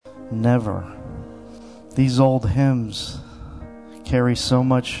Never. These old hymns carry so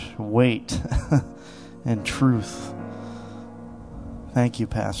much weight and truth. Thank you,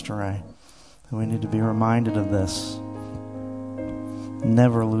 Pastor Ray. We need to be reminded of this.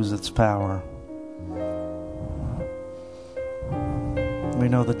 Never lose its power. We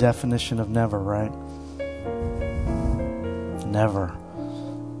know the definition of never, right? Never.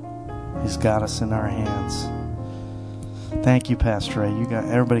 He's got us in our hands. Thank you, Pastor Ray.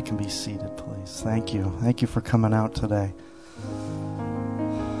 Everybody can be seated, please. Thank you. Thank you for coming out today.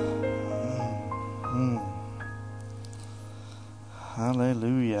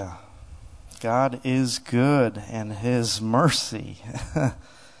 Hallelujah. God is good, and His mercy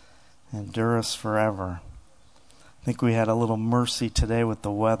endureth forever. I think we had a little mercy today with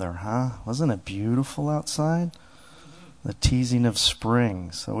the weather, huh? Wasn't it beautiful outside? The teasing of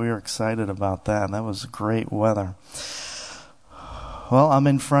spring. So we were excited about that. That was great weather. Well, I'm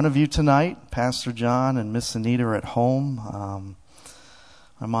in front of you tonight. Pastor John and Miss Anita are at home.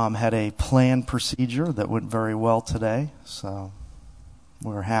 My mom had a planned procedure that went very well today, so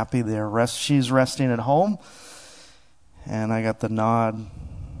we're happy. She's resting at home, and I got the nod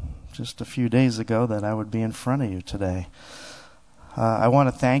just a few days ago that I would be in front of you today. I want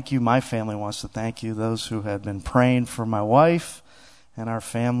to thank you. My family wants to thank you, those who had been praying for my wife and our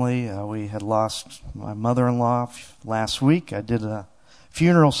family. We had lost my mother-in-law last week. I did a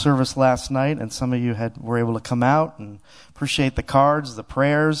funeral service last night, and some of you were able to come out and appreciate the cards, the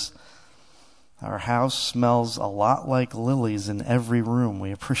prayers. Our house smells a lot like lilies in every room.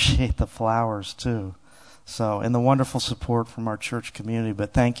 We appreciate the flowers too. So, and the wonderful support from our church community.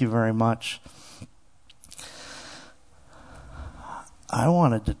 But thank you very much. I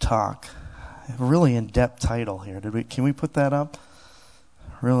wanted to talk, a really in-depth title here. Can we put that up?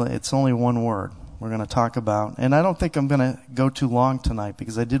 Really, it's only one word. We're going to talk about, and I don't think I'm going to go too long tonight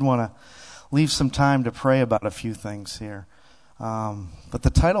because I did want to leave some time to pray about a few things here. But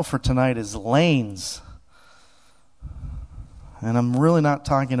the title for tonight is Lanes. And I'm really not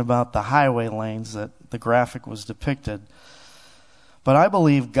talking about the highway lanes that the graphic was depicted. But I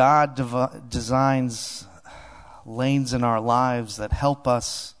believe God designs lanes in our lives that help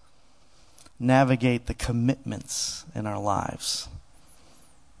us navigate the commitments in our lives.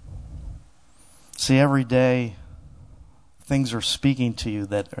 See, every day things are speaking to you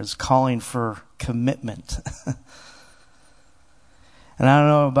that is calling for commitment. And I don't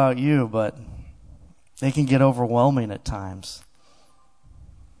know about you, but they can get overwhelming at times.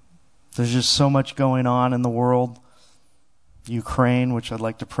 There's just so much going on in the world. Ukraine, which I'd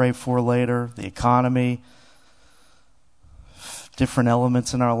like to pray for later, the economy, different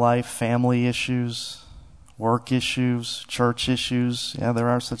elements in our life, family issues, work issues, church issues. Yeah, there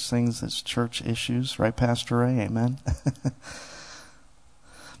are such things as church issues, right, Pastor Ray? Amen.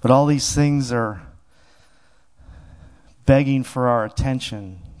 But all these things are begging for our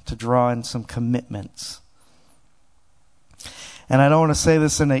attention to draw in some commitments. And I don't want to say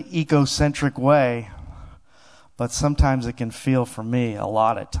this in an egocentric way, but sometimes it can feel for me a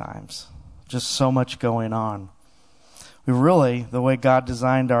lot at times. Just so much going on. We really, the way God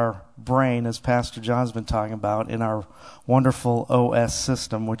designed our brain, as Pastor John's been talking about, in our wonderful OS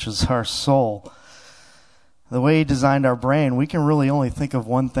system, which is our soul, the way He designed our brain, we can really only think of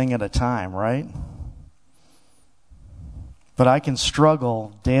one thing at a time, right? But I can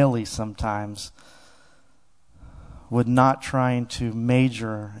struggle daily sometimes with not trying to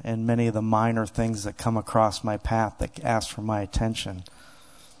major in many of the minor things that come across my path that ask for my attention.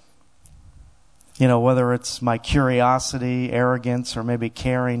 You know, whether it's my curiosity, arrogance, or maybe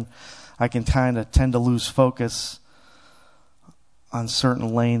caring, I can kind of tend to lose focus on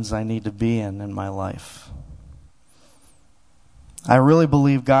certain lanes I need to be in my life. I really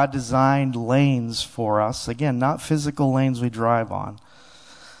believe God designed lanes for us. Again, not physical lanes we drive on,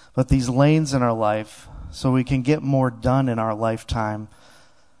 but these lanes in our life so we can get more done in our lifetime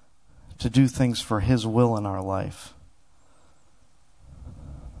to do things for His will in our life.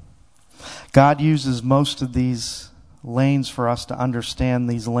 God uses most of these lanes for us to understand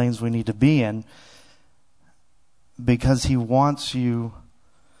these lanes we need to be in because He wants you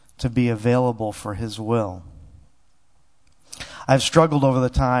to be available for His will. I've struggled over the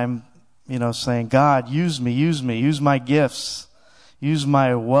time, saying, God, use me, use my gifts, use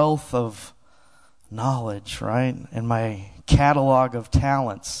my wealth of knowledge, right? And my catalog of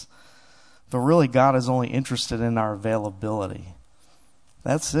talents. But really, God is only interested in our availability.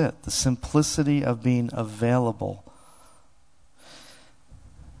 That's it. The simplicity of being available.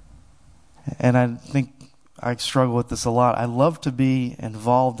 And I think I struggle with this a lot. I love to be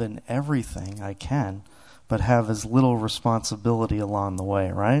involved in everything I can, but have as little responsibility along the way,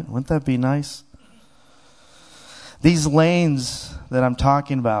 right? Wouldn't that be nice? These lanes that I'm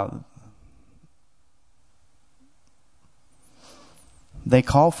talking about, they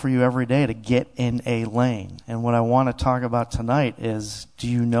call for you every day to get in a lane. And what I want to talk about tonight is, do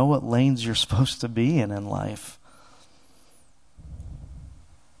you know what lanes you're supposed to be in life?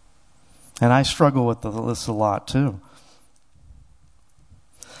 And I struggle with this a lot too.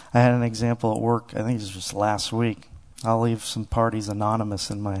 I had an example at work, I think it was just last week. I'll leave some parties anonymous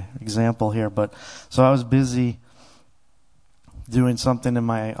in my example here. But so I was busy doing something in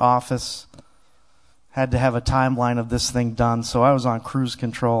my office. Had to have a timeline of this thing done. So I was on cruise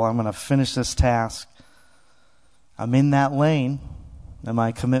control. I'm going to finish this task. I'm in that lane, and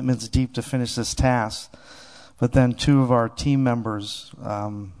my commitment's deep to finish this task. But then two of our team members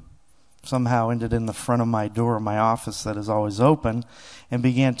somehow ended in the front of my door of my office that is always open and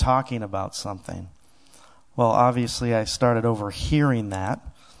began talking about something. Well, obviously I started overhearing that,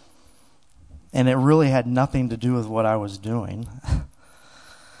 and it really had nothing to do with what I was doing.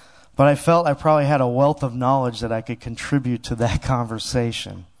 But I felt I probably had a wealth of knowledge that I could contribute to that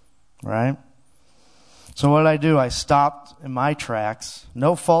conversation, right? So what did I do? I stopped in my tracks.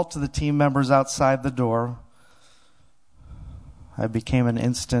 No fault to the team members outside the door. I became an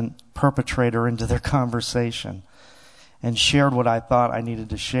instant perpetrator into their conversation and shared what I thought I needed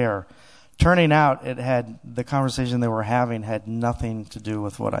to share. Turning out, the conversation they were having had nothing to do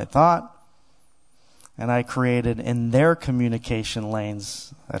with what I thought. And I created in their communication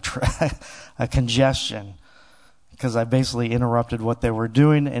lanes a congestion, because I basically interrupted what they were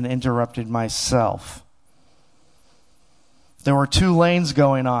doing and interrupted myself. There were two lanes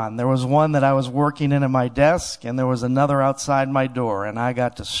going on. There was one that I was working in at my desk, and there was another outside my door, and I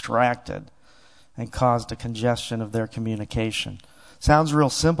got distracted and caused a congestion of their communication. Sounds real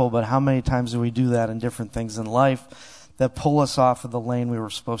simple, but how many times do we do that in different things in life that pull us off of the lane we were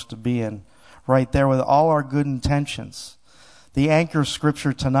supposed to be in? Right there with all our good intentions. The anchor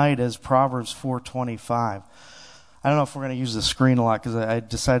scripture tonight is Proverbs 4:25. I don't know if we're going to use the screen a lot because I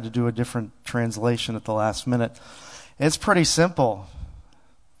decided to do a different translation at the last minute. It's pretty simple.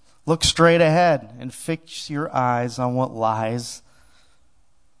 Look straight ahead and fix your eyes on what lies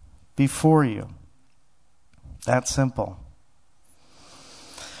before you. That simple.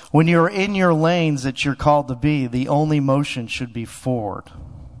 When you're in your lanes that you're called to be, the only motion should be forward.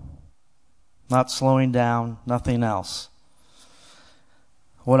 Not slowing down, nothing else.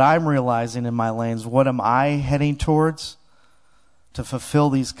 What I'm realizing in my lanes, what am I heading towards? To fulfill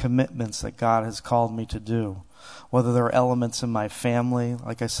these commitments that God has called me to do. Whether they're elements in my family,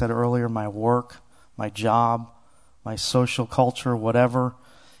 like I said earlier, my work, my job, my social culture, whatever.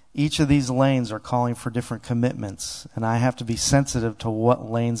 Each of these lanes are calling for different commitments, and I have to be sensitive to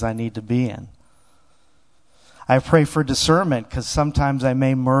what lanes I need to be in. I pray for discernment, because sometimes I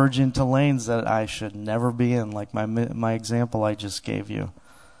may merge into lanes that I should never be in, like my example I just gave you.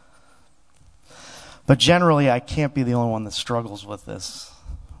 But generally, I can't be the only one that struggles with this,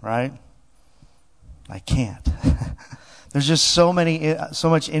 right? I can't. There's just so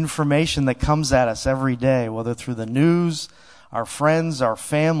much information that comes at us every day, whether through the news, our friends, our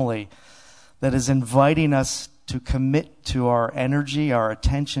family, that is inviting us to commit to our energy, our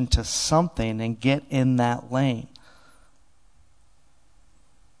attention to something and get in that lane.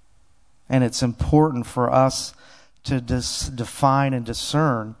 And it's important for us to define and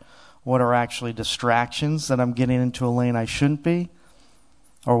discern what are actually distractions that I'm getting into a lane I shouldn't be,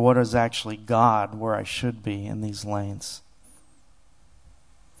 or what is actually God where I should be in these lanes.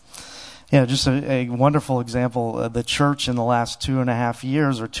 Yeah, just a wonderful example. The church in the last 2.5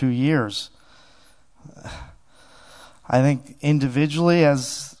 years or 2 years, I think individually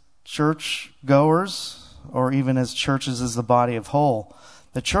as church goers, or even as churches as the body of whole,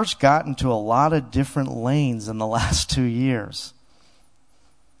 the church got into a lot of different lanes in the last 2 years.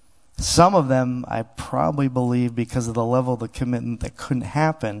 Some of them, I probably believe, because of the level of the commitment that couldn't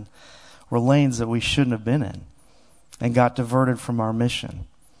happen, were lanes that we shouldn't have been in and got diverted from our mission.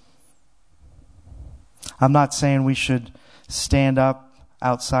 I'm not saying we should stand up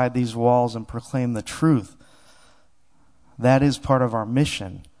outside these walls and proclaim the truth. That is part of our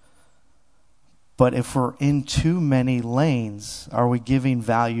mission. But if we're in too many lanes, are we giving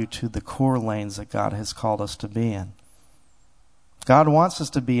value to the core lanes that God has called us to be in? God wants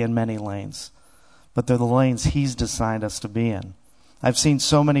us to be in many lanes, but they're the lanes He's designed us to be in. I've seen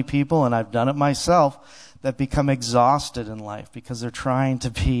so many people, and I've done it myself, that become exhausted in life because they're trying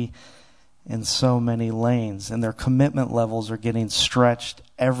to be in so many lanes, and their commitment levels are getting stretched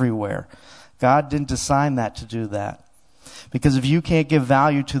everywhere. God didn't design that to do that. Because if you can't give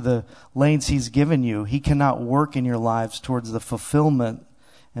value to the lanes he's given you, he cannot work in your lives towards the fulfillment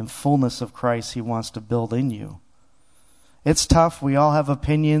and fullness of Christ he wants to build in you. It's tough. We all have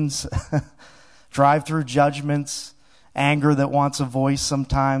opinions, drive-through judgments, anger that wants a voice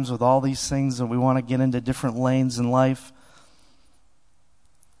sometimes with all these things, and we want to get into different lanes in life.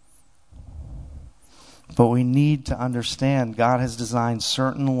 But we need to understand God has designed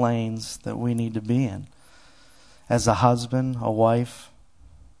certain lanes that we need to be in. As a husband, a wife,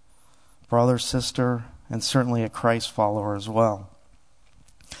 brother, sister, and certainly a Christ follower as well.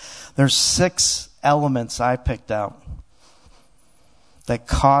 There's 6 elements I picked out that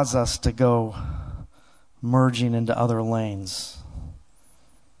cause us to go merging into other lanes.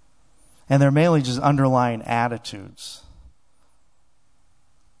 And they're mainly just underlying attitudes.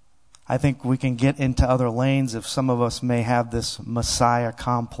 I think we can get into other lanes if some of us may have this Messiah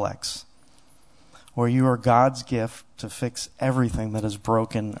complex, where you are God's gift to fix everything that is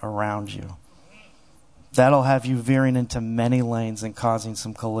broken around you. That'll have you veering into many lanes and causing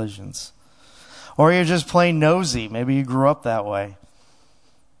some collisions. Or you're just plain nosy. Maybe you grew up that way.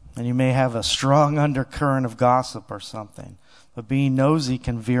 And you may have a strong undercurrent of gossip or something. But being nosy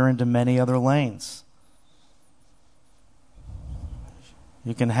can veer into many other lanes.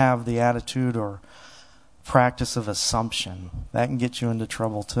 You can have the attitude or practice of assumption. That can get you into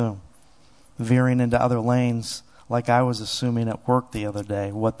trouble too. Veering into other lanes, like I was assuming at work the other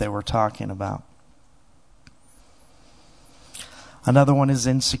day, what they were talking about. Another one is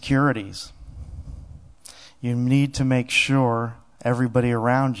insecurities. You need to make sure everybody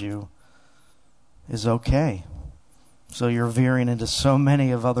around you is okay. So you're veering into so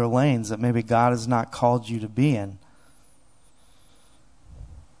many of other lanes that maybe God has not called you to be in.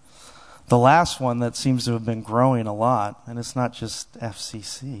 The last one that seems to have been growing a lot, and it's not just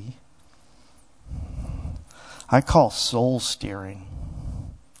FCC, I call soul steering.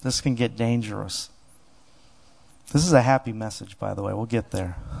 This can get dangerous. This is a happy message, by the way. We'll get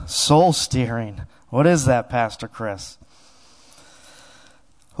there. Soul steering. What is that, Pastor Chris?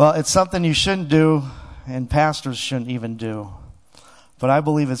 Well, it's something you shouldn't do, and pastors shouldn't even do. But I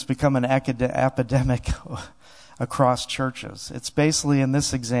believe it's become an epidemic across churches. It's basically, in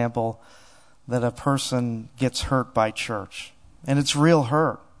this example, that a person gets hurt by church. And it's real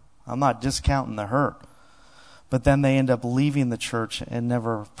hurt. I'm not discounting the hurt. But then they end up leaving the church and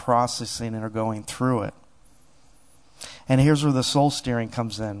never processing it or going through it. And here's where the soul steering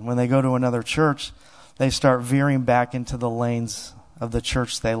comes in. When they go to another church, they start veering back into the lanes of the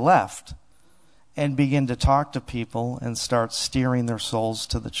church they left and begin to talk to people and start steering their souls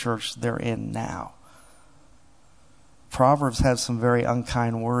to the church they're in now. Proverbs has some very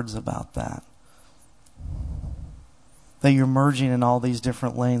unkind words about that. That you're merging in all these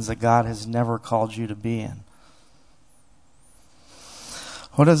different lanes that God has never called you to be in.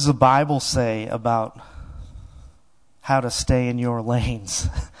 What does the Bible say about how to stay in your lanes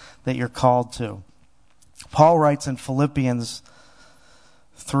that you're called to? Paul writes in Philippians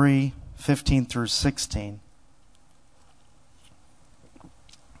 3:15 through 16.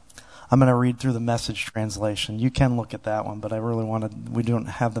 I'm going to read through the Message translation. You can look at that one, but I really we don't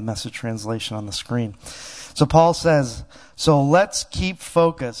have the Message translation on the screen. So Paul says, so let's keep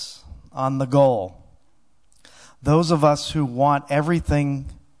focus on the goal. Those of us who want everything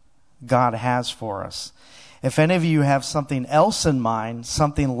God has for us. If any of you have something else in mind,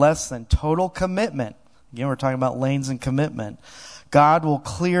 something less than total commitment, again, we're talking about lanes and commitment, God will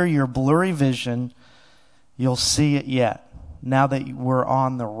clear your blurry vision. You'll see it yet. Now that we're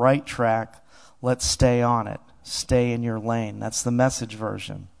on the right track, let's stay on it. Stay in your lane. That's the Message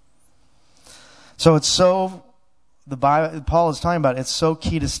version. So it's so, the Bible, Paul is talking about, it's so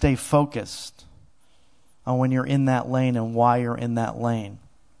key to stay focused on when you're in that lane and why you're in that lane.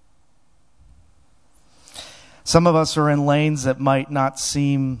 Some of us are in lanes that might not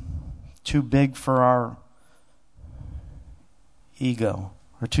seem too big for our ego,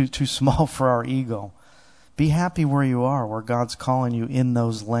 or too small for our ego. Be happy where you are, where God's calling you in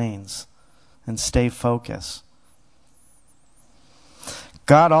those lanes, and stay focused.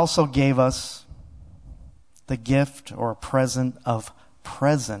 God also gave us the gift or present of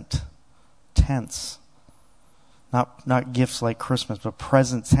present tense. Not gifts like Christmas, but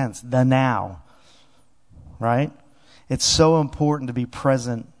present tense, the now. Right? It's so important to be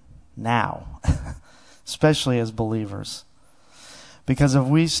present now, especially as believers. Because if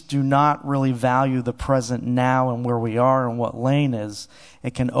we do not really value the present now and where we are and what lane is,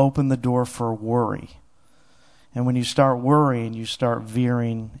 it can open the door for worry. And when you start worrying, you start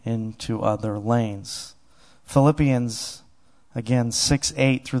veering into other lanes. Philippians, again,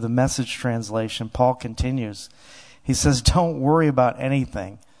 6:8 through the Message translation, Paul continues. He says, don't worry about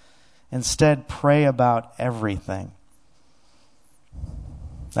anything. Instead, pray about everything.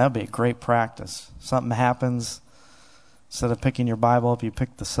 That would be a great practice. Something happens, instead of picking your Bible up, you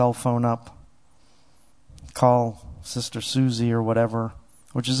pick the cell phone up, call Sister Susie or whatever,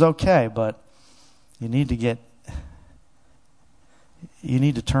 which is okay, but you need to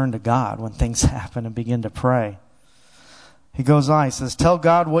turn to God when things happen and begin to pray. He goes on, he says, tell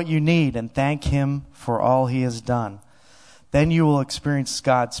God what you need and thank Him for all He has done. Then you will experience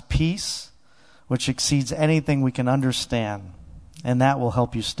God's peace, which exceeds anything we can understand, and that will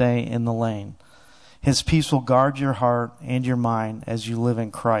help you stay in the lane. His peace will guard your heart and your mind as you live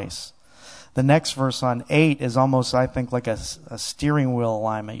in Christ. The next verse on 8 is almost, I think, like a steering wheel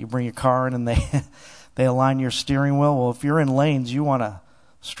alignment. You bring your car in and they align your steering wheel. Well, if you're in lanes, you want a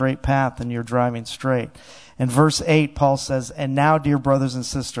straight path and you're driving straight. In verse 8, Paul says, and now, dear brothers and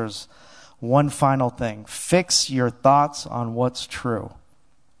sisters, one final thing. Fix your thoughts on what's true,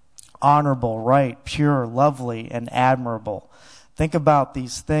 honorable, right, pure, lovely, and admirable. Think about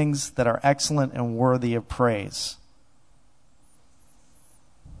these things that are excellent and worthy of praise.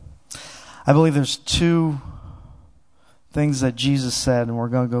 I believe there's two things that Jesus said, and we're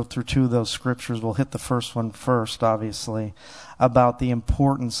going to go through two of those scriptures. We'll hit the first one first, obviously, about the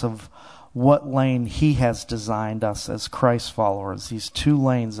importance of what lane He has designed us as Christ followers. These two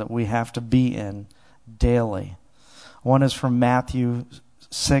lanes that we have to be in daily. One is from Matthew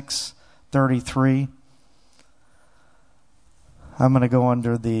 6:33. I'm going to go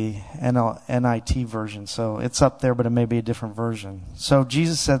under the NIT version, so it's up there, but it may be a different version. So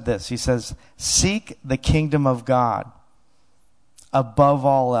Jesus said this. He says, seek the kingdom of God above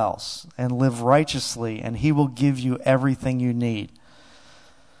all else and live righteously, and He will give you everything you need.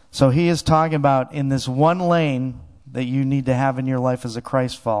 So He is talking about in this one lane that you need to have in your life as a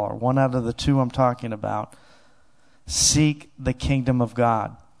Christ follower, one out of the two I'm talking about. Seek the kingdom of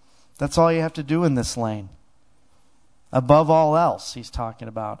God. That's all you have to do in this lane. Above all else, He's talking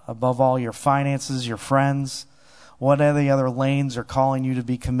about. Above all your finances, your friends, what other lanes are calling you to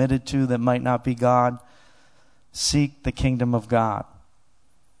be committed to that might not be God. Seek the kingdom of God.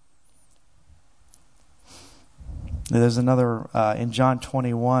 There's another, in John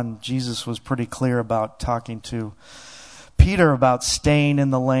 21, Jesus was pretty clear about talking to Peter about staying in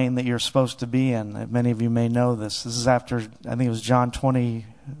the lane that you're supposed to be in. Many of you may know this. This is after, I think it was John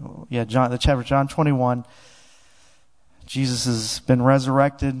 21. Jesus has been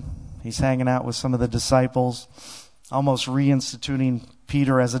resurrected. He's hanging out with some of the disciples, almost reinstituting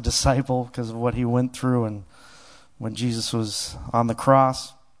Peter as a disciple because of what he went through and when Jesus was on the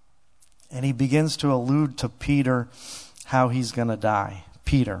cross. And he begins to allude to Peter how he's going to die.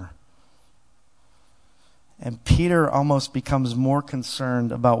 Peter. And Peter almost becomes more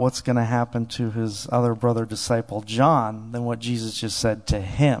concerned about what's going to happen to his other brother disciple, John, than what Jesus just said to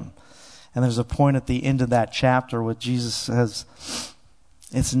him. And there's a point at the end of that chapter where Jesus says,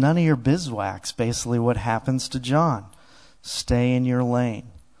 it's none of your bizwax, basically, what happens to John. Stay in your lane.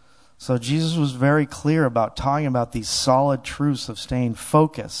 So Jesus was very clear about talking about these solid truths of staying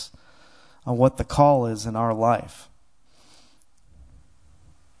focused on what the call is in our life.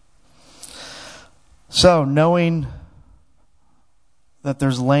 So knowing that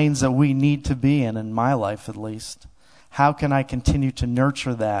there's lanes that we need to be in my life at least, how can I continue to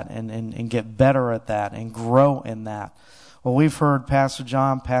nurture that and get better at that and grow in that? Well, we've heard Pastor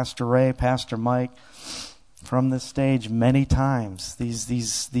John, Pastor Ray, Pastor Mike from this stage many times.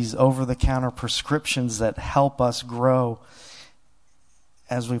 These over-the-counter prescriptions that help us grow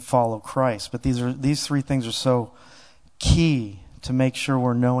as we follow Christ. But these three things are so key to make sure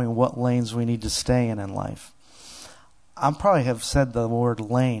we're knowing what lanes we need to stay in life. I probably have said the word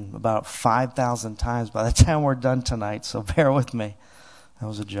lane about 5,000 times by the time we're done tonight, so bear with me. That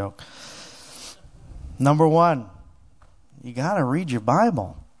was a joke. Number one, you got to read your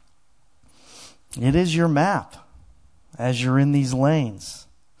Bible. It is your map as you're in these lanes.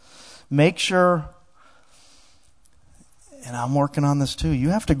 Make sure, and I'm working on this too, you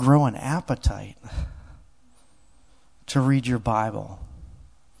have to grow an appetite to read your Bible.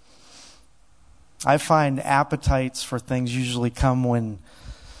 I find appetites for things usually come when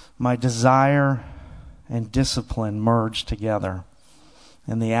my desire and discipline merge together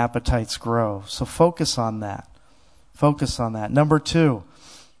and the appetites grow. So focus on that. Focus on that. Number two,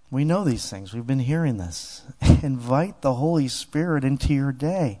 we know these things. We've been hearing this. Invite the Holy Spirit into your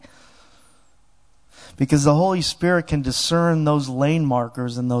day. Because the Holy Spirit can discern those lane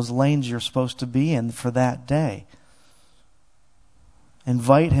markers and those lanes you're supposed to be in for that day.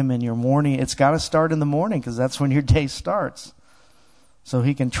 Invite Him in your morning. It's got to start in the morning because that's when your day starts. So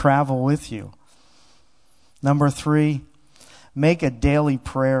He can travel with you. Number 3, make a daily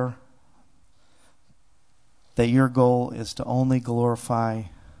prayer that your goal is to only glorify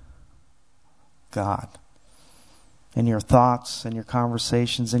God in your thoughts, in your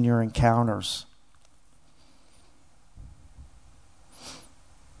conversations, in your encounters.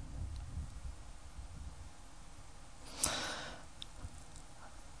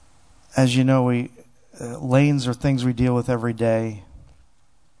 As you know, lanes are things we deal with every day.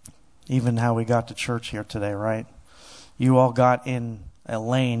 Even how we got to church here today, right? You all got in a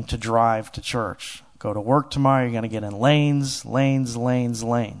lane to drive to church. Go to work tomorrow, you're going to get in lanes. And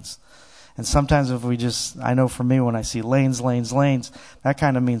sometimes if we I know for me when I see lanes, that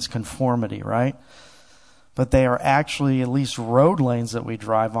kind of means conformity, right? But they are actually at least road lanes that we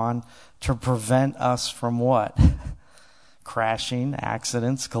drive on to prevent us from what? Crashing,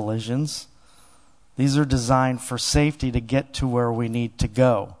 accidents, collisions. These are designed for safety to get to where we need to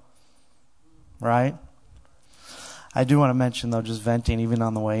go. Right? I do want to mention, though, just venting even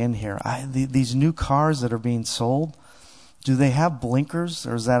on the way in here, these new cars that are being sold, do they have blinkers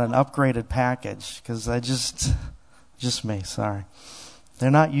or is that an upgraded package? Because just me, sorry.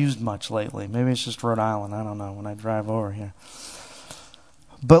 They're not used much lately. Maybe it's just Rhode Island. I don't know when I drive over here.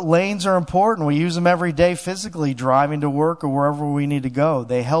 But lanes are important. We use them every day physically, driving to work or wherever we need to go.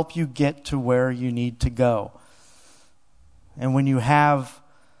 They help you get to where you need to go. And when you have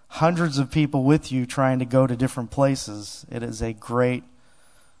hundreds of people with you trying to go to different places, it is a great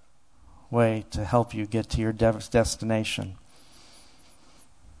way to help you get to your destination.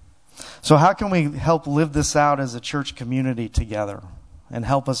 So how can we help live this out as a church community together and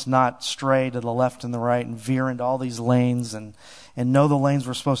help us not stray to the left and the right and veer into all these lanes and know the lanes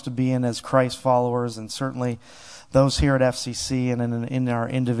we're supposed to be in as Christ followers, and certainly those here at FCC and in our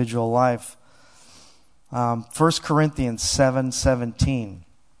individual life? 1 Corinthians 7:17.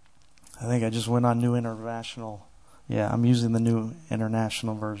 I think I just went on New International. Yeah, I'm using the New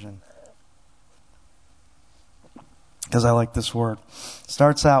International Version because I like this word.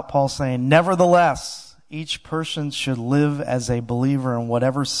 Starts out Paul saying, "Nevertheless, each person should live as a believer in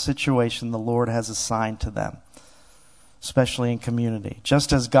whatever situation the Lord has assigned to them, especially in community.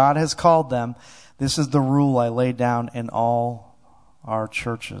 Just as God has called them, this is the rule I lay down in all our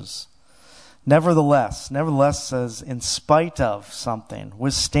churches." Nevertheless says in spite of something,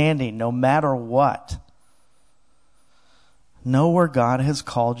 withstanding, no matter what. Know where God has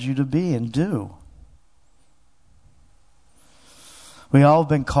called you to be and do. We all have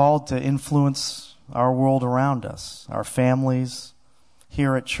been called to influence our world around us, our families,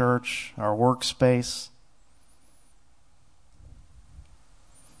 here at church, our workspace.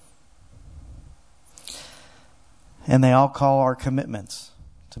 And they all call our commitments.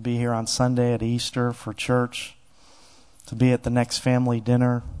 To be here on Sunday at Easter for church, to be at the next family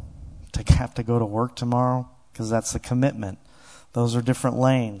dinner, to have to go to work tomorrow, because that's the commitment. Those are different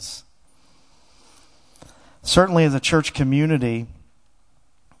lanes. Certainly as a church community,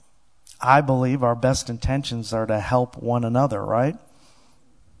 I believe our best intentions are to help one another, right?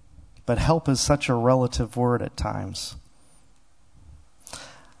 But help is such a relative word at times.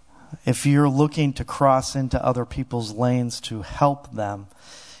 If you're looking to cross into other people's lanes to help them,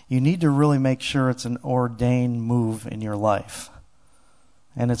 you need to really make sure it's an ordained move in your life.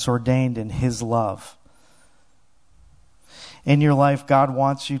 And it's ordained in His love. In your life, God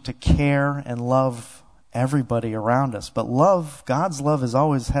wants you to care and love everybody around us. But God's love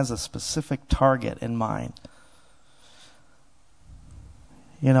always has a specific target in mind.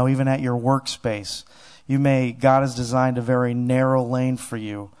 You know, even at your workspace, God has designed a very narrow lane for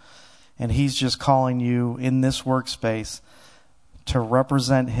you. And He's just calling you in this workspace to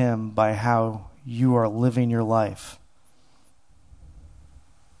represent Him by how you are living your life.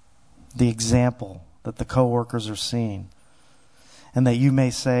 The example that the coworkers are seeing. And that you may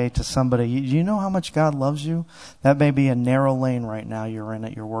say to somebody, you know how much God loves you? That may be a narrow lane right now you're in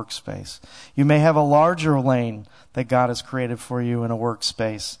at your workspace. You may have a larger lane that God has created for you in a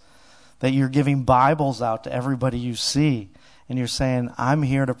workspace. That you're giving Bibles out to everybody you see. And you're saying, I'm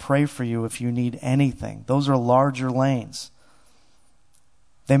here to pray for you if you need anything. Those are larger lanes.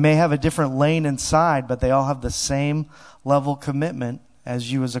 They may have a different lane inside, but they all have the same level commitment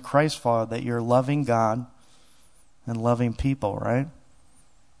as you as a Christ follower, that you're loving God and loving people, right?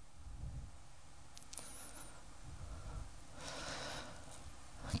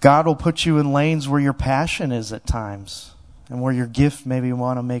 God will put you in lanes where your passion is at times and where your gift maybe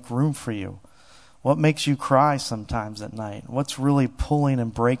want to make room for you. What makes you cry sometimes at night? What's really pulling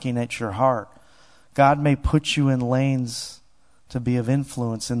and breaking at your heart? God may put you in lanes to be of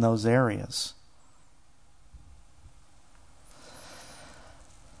influence in those areas.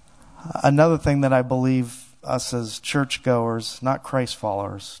 Another thing that I believe us as churchgoers, not Christ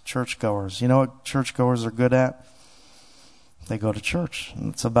followers, churchgoers. You know what churchgoers are good at? They go to church,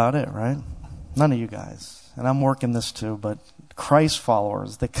 and that's about it, right? None of you guys. And I'm working this too, but Christ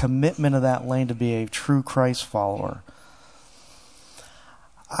followers, the commitment of that lane to be a true Christ follower.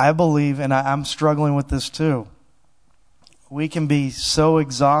 I believe, and I'm struggling with this too, we can be so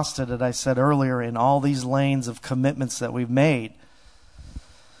exhausted, as I said earlier, in all these lanes of commitments that we've made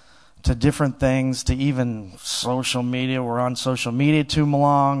to different things, to even social media. We're on social media too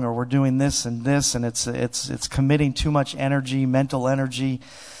long, or we're doing this, and it's committing too much energy, mental energy.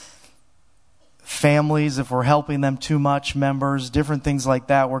 Families, if we're helping them too much, members, different things like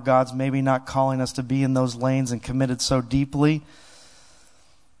that, where God's maybe not calling us to be in those lanes and committed so deeply.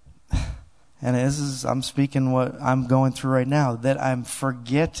 And I'm speaking what I'm going through right now, that I'm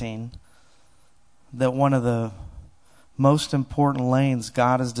forgetting that one of the most important lanes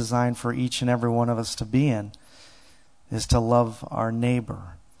God has designed for each and every one of us to be in is to love our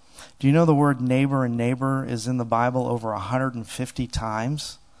neighbor. Do you know the word neighbor and neighbor is in the Bible over 150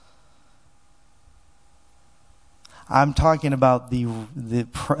 times? I'm talking about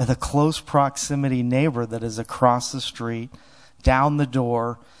the close proximity neighbor that is across the street, down the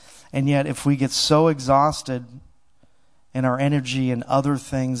door. And yet if we get so exhausted in our energy and other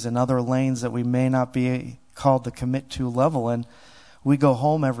things and other lanes that we may not be called to commit to level in, we go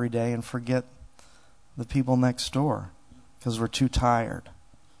home every day and forget the people next door because we're too tired.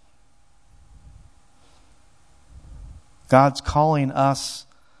 God's calling us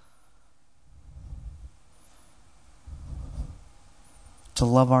to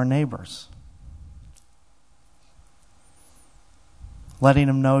love our neighbors. Letting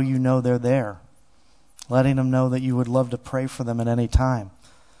them know you know they're there. Letting them know that you would love to pray for them at any time.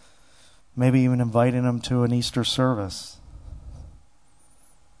 Maybe even inviting them to an Easter service.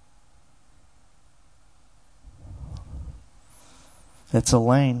 It's a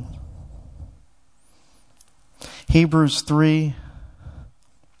lane. Hebrews 3,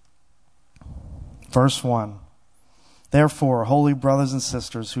 verse 1. Therefore, holy brothers and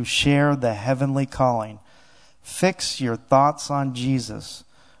sisters who share the heavenly calling, fix your thoughts on Jesus,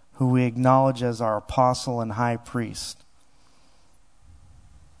 who we acknowledge as our apostle and high priest.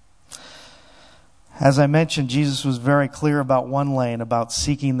 As I mentioned, Jesus was very clear about one lane, about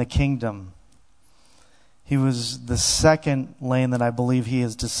seeking the kingdom. He was the second lane that I believe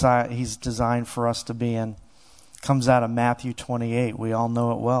he's designed for us to be in. Comes out of Matthew 28. We all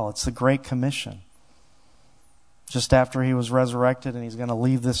know it well. It's the Great Commission. Just after he was resurrected and he's going to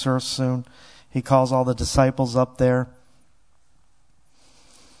leave this earth soon, he calls all the disciples up there.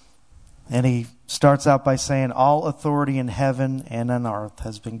 And he starts out by saying, all authority in heaven and on earth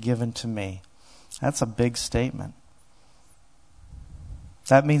has been given to me. That's a big statement.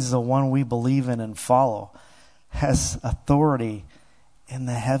 That means the one we believe in and follow has authority in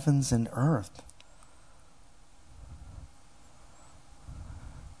the heavens and earth.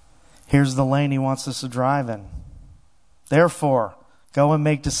 Here's the lane he wants us to drive in. Therefore, go and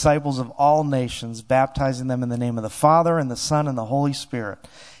make disciples of all nations, baptizing them in the name of the Father and the Son and the Holy Spirit,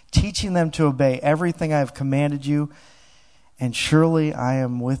 teaching them to obey everything I have commanded you, and surely I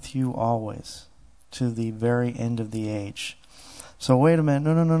am with you always, to the very end of the age. So wait a minute,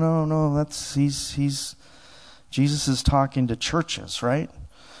 no. Jesus is talking to churches, right?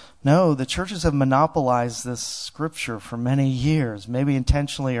 No, the churches have monopolized this scripture for many years, maybe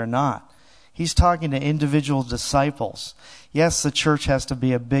intentionally or not. He's talking to individual disciples. Yes, the church has to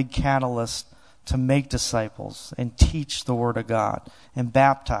be a big catalyst to make disciples and teach the Word of God and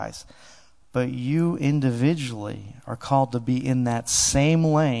baptize. But you individually are called to be in that same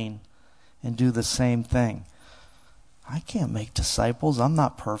lane and do the same thing. I can't make disciples. I'm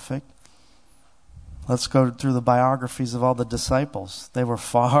not perfect. Let's go through the biographies of all the disciples. They were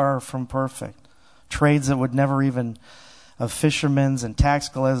far from perfect. Trades that would never even, of fishermen and tax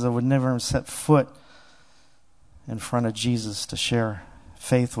collectors that would never set foot in front of Jesus to share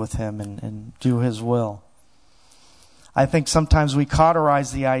faith with him and do his will. I think sometimes we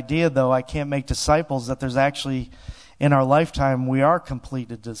cauterize the idea, though, I can't make disciples, that there's actually, in our lifetime, we are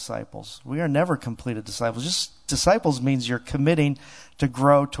completed disciples. We are never completed disciples. Just disciples means you're committing to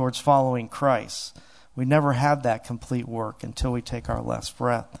grow towards following Christ. We never have that complete work until we take our last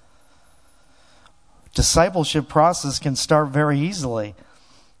breath. Discipleship process can start very easily.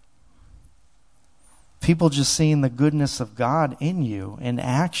 People just seeing the goodness of God in you, in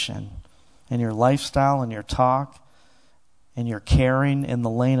action, in your lifestyle, in your talk, in your caring, in the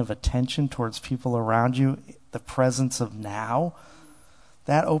lane of attention towards people around you, the presence of now,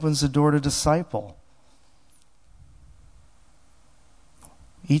 that opens the door to disciple.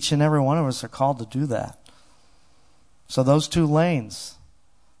 Each and every one of us are called to do that. So those two lanes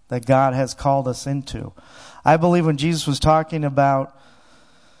that God has called us into. I believe when Jesus was talking about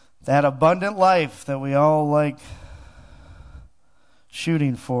that abundant life that we all like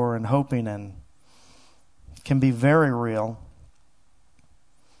shooting for and hoping in, can be very real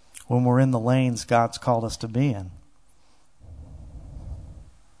when we're in the lanes God's called us to be in.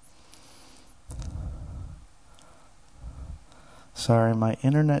 Sorry, my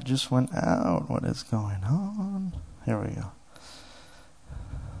internet just went out. What is going on? Here we go.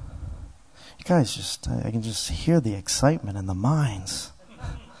 You guys just, I can just hear the excitement in the minds.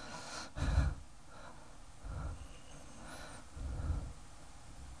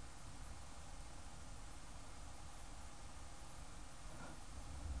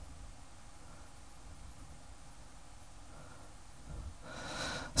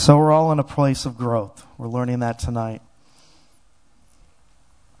 So we're all in a place of growth. We're learning that tonight.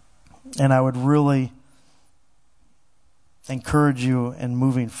 And I would really encourage you in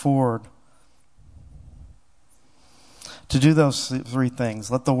moving forward to do those three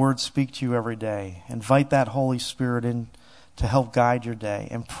things. Let the Word speak to you every day. Invite that Holy Spirit in to help guide your day.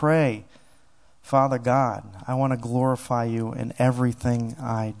 And pray, Father God, I want to glorify you in everything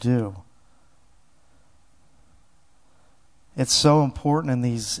I do. It's so important in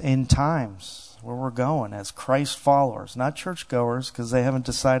these end times where we're going as Christ followers, not churchgoers, because they haven't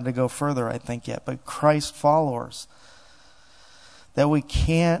decided to go further, I think, yet, but Christ followers, that we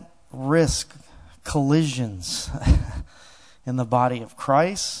can't risk collisions in the body of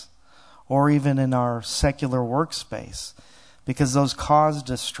Christ or even in our secular workspace, because those cause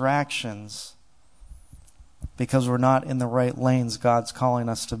distractions because we're not in the right lanes God's calling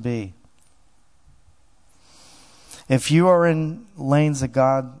us to be. If you are in lanes that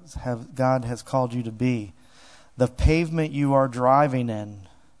God has called you to be, the pavement you are driving in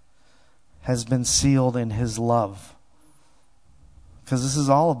has been sealed in His love. Because this is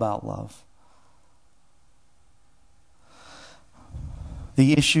all about love.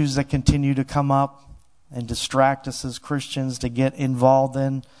 The issues that continue to come up and distract us as Christians to get involved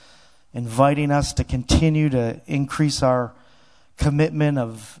in, inviting us to continue to increase our commitment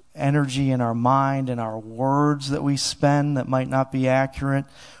of energy in our mind and our words that we spend that might not be accurate.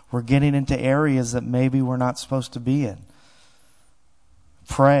 We're getting into areas that maybe we're not supposed to be in.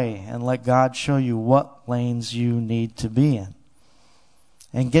 Pray and let God show you what lanes you need to be in.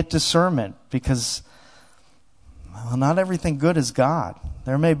 And get discernment, because not everything good is God.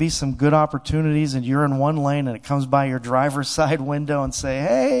 There may be some good opportunities and you're in one lane and it comes by your driver's side window and say,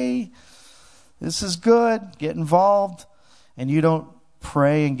 hey, this is good, get involved. And you don't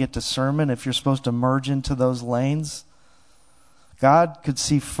pray and get discernment if you're supposed to merge into those lanes. God could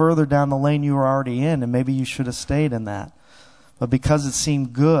see further down the lane you were already in, and maybe you should have stayed in that. But because it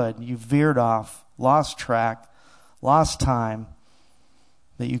seemed good, you veered off, lost track, lost time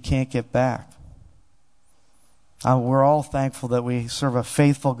that you can't get back. We're all thankful that we serve a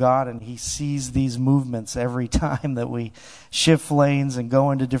faithful God, and He sees these movements every time that we shift lanes and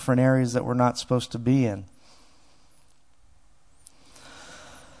go into different areas that we're not supposed to be in.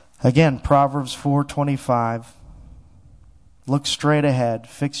 Again, Proverbs 4:25. Look straight ahead.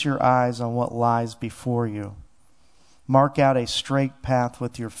 Fix your eyes on what lies before you. Mark out a straight path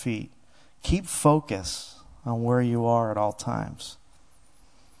with your feet. Keep focus on where you are at all times.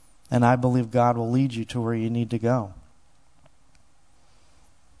 And I believe God will lead you to where you need to go.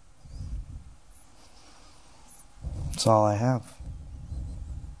 That's all I have.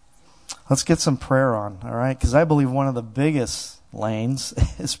 Let's get some prayer on, all right? Because I believe one of the biggest lanes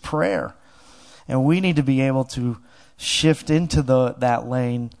is prayer. And we need to be able to shift into that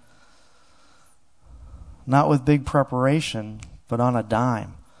lane, not with big preparation, but on a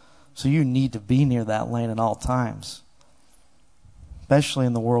dime. So you need to be near that lane at all times, especially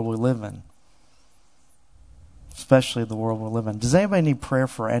in the world we live in. Especially the world we live in. Does anybody need prayer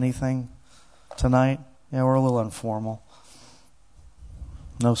for anything tonight? Yeah, we're a little informal.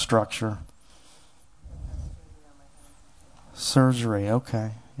 No structure. Surgery,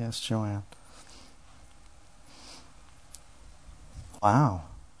 okay. Yes, Joanne. Wow.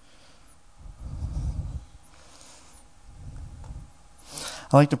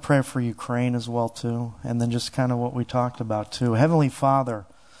 I like to pray for Ukraine as well, too. And then just kind of what we talked about, too. Heavenly Father,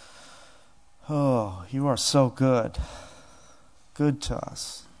 oh, you are so good. Good to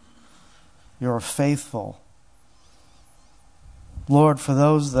us. You are faithful. Lord, for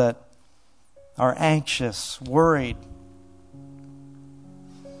those that are anxious, worried,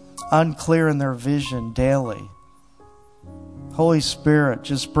 unclear in their vision daily, Holy Spirit,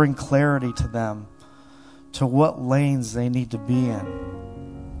 just bring clarity to them to what lanes they need to be in.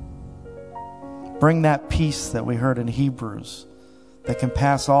 Bring that peace that we heard in Hebrews that can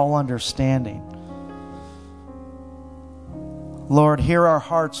pass all understanding. Lord, hear our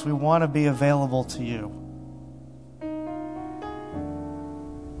hearts. We want to be available to you.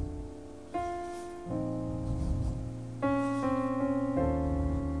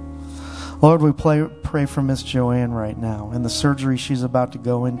 Lord, we pray for Miss Joanne right now and the surgery she's about to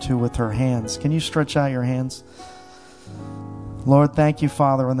go into with her hands. Can you stretch out your hands? Lord, thank you,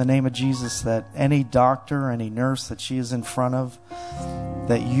 Father, in the name of Jesus, that any doctor, any nurse that she is in front of,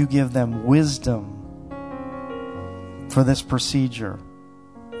 that you give them wisdom for this procedure.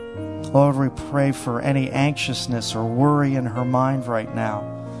 Lord, we pray for any anxiousness or worry in her mind right now.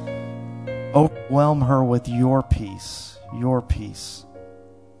 Overwhelm her with your peace, your peace.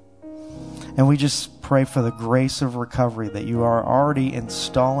 And we just pray for the grace of recovery that you are already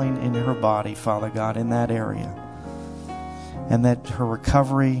installing in her body, Father God, in that area. And that her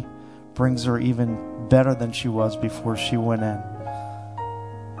recovery brings her even better than she was before she went in.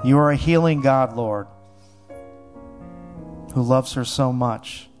 You are a healing God, Lord, who loves her so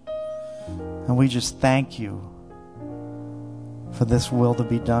much. And we just thank you for this will to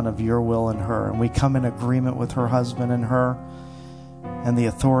be done of your will in her. And we come in agreement with her husband and her and the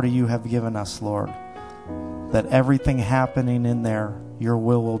authority you have given us, Lord, that everything happening in there, your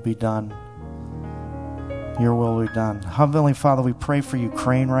will be done. Your will be done. Heavenly Father, we pray for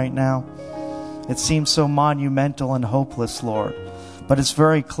Ukraine right now. It seems so monumental and hopeless, Lord, but it's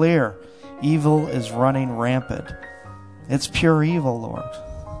very clear. Evil is running rampant. It's pure evil, Lord.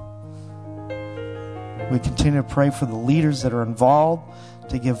 We continue to pray for the leaders that are involved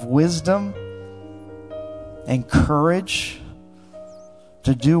to give wisdom and courage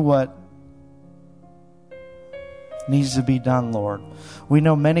to do what needs to be done, Lord. We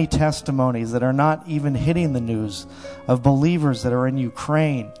know many testimonies that are not even hitting the news of believers that are in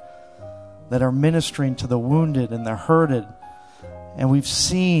Ukraine, that are ministering to the wounded and the hurted. And we've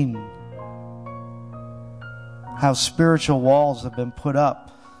seen how spiritual walls have been put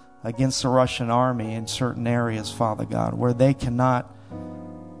up against the Russian army in certain areas, Father God, where they cannot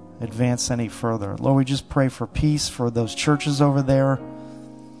advance any further. Lord, we just pray for peace for those churches over there.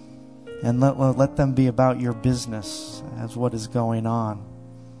 And let them be about your business as what is going on.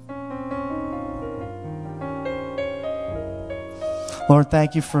 Lord,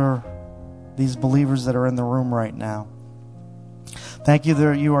 thank you for these believers that are in the room right now. Thank you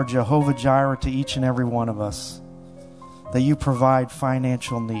that you are Jehovah Jireh to each and every one of us. That you provide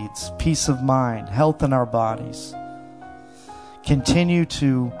financial needs, peace of mind, health in our bodies. Continue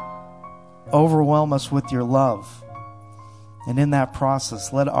to overwhelm us with your love. And in that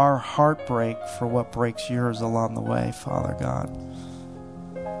process, let our heart break for what breaks yours along the way, Father God.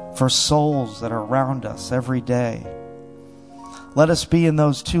 For souls that are around us every day. Let us be in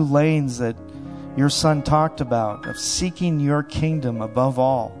those 2 lanes that your Son talked about, of seeking your kingdom above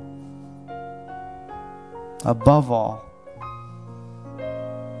all. Above all.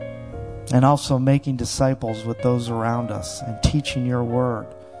 And also making disciples with those around us and teaching your word.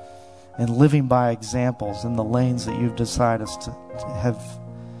 And living by examples in the lanes that you've decided us to have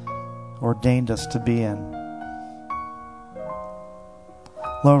ordained us to be in.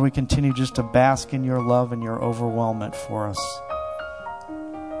 Lord, we continue just to bask in your love and your overwhelmment for us.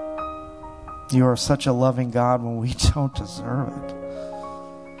 You are such a loving God when we don't deserve it.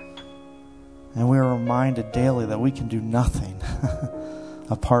 And we are reminded daily that we can do nothing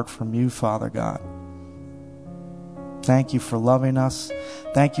apart from you, Father God. Thank you for loving us.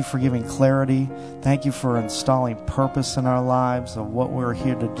 Thank you for giving clarity. Thank you for installing purpose in our lives of what we're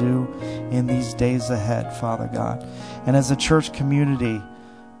here to do in these days ahead, Father God. And as a church community,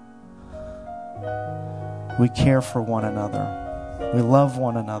 we care for one another. We love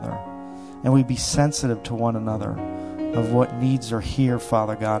one another. And we be sensitive to one another of what needs are here,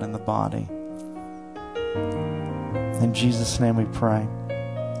 Father God, in the body. In Jesus' name we pray.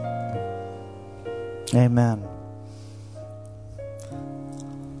 Amen.